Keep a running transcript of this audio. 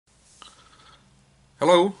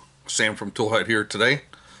Hello, Sam from Tool Hut here today.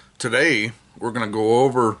 Today we're going to go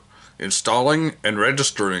over installing and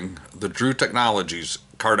registering the Drew Technologies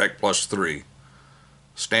Cardaq Plus 3.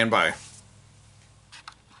 Stand by.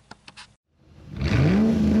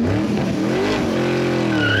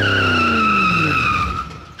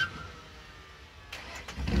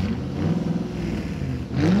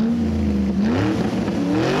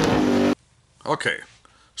 Okay,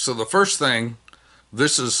 so the first thing,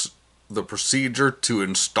 this is the procedure to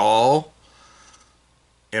install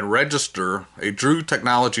and register a Drew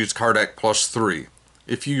Technologies Cardaq Plus 3.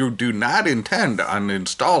 If you do not intend on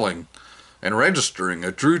installing and registering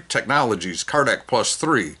a Drew Technologies Cardaq Plus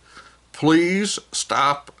 3, please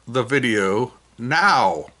stop the video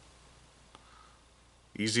now.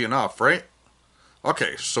 Easy enough, right?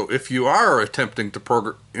 Okay, so if you are attempting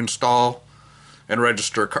to install and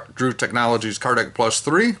register Drew Technologies Cardaq Plus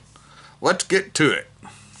 3, let's get to it.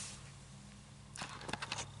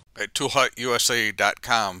 At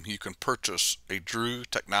toolhutusa.com, you can purchase a Drew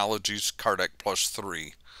Technologies Cardaq Plus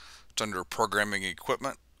 3. It's under Programming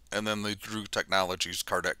Equipment, and then the Drew Technologies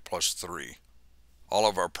Cardaq Plus 3. All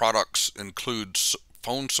of our products include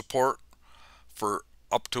phone support for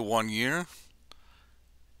up to 1 year,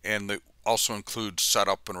 and they also include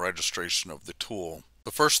setup and registration of the tool.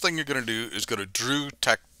 The first thing you're going to do is go to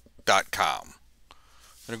drewtech.com.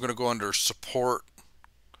 And you're going to go under Support.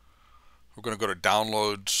 We're going to go to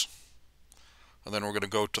Downloads, and then we're going to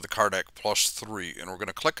go to the Cardaq Plus 3, and we're going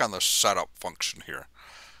to click on the Setup function here.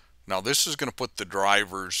 Now this is going to put the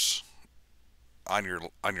drivers on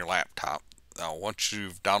your laptop. Now once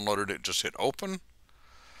you've downloaded it, just hit Open.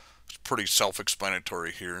 It's pretty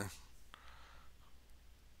self-explanatory here.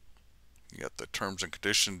 You got the terms and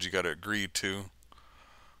conditions you got to agree to.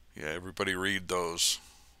 Yeah, everybody read those.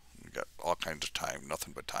 You got all kinds of time,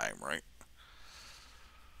 nothing but time, right?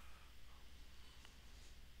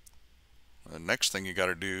 The next thing you got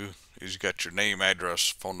to do is you got your name, address,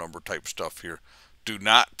 phone number type stuff here. Do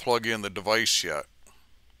not plug in the device yet.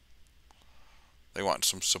 They want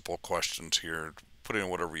some simple questions here. Put in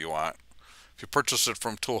whatever you want. If you purchase it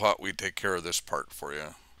from Tool Hut, we take care of this part for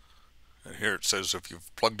you. And here it says if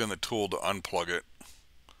you've plugged in the tool to unplug it.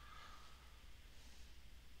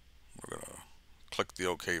 We're going to click the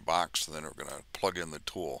OK box, and then we're going to plug in the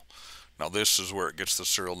tool. Now this is where it gets the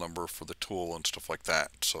serial number for the tool and stuff like that.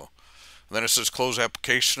 So and then it says close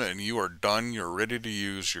application, and you are done. You're ready to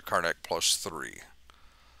use your Cardaq Plus 3.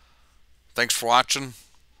 Thanks for watching.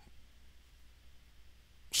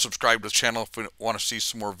 Subscribe to the channel if you want to see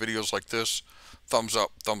some more videos like this. Thumbs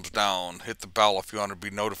up, thumbs down. Hit the bell if you want to be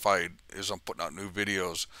notified as I'm putting out new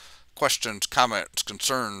videos. Questions, comments,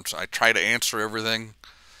 concerns. I try to answer everything.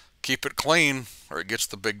 Keep it clean or it gets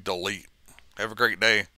the big delete. Have a great day.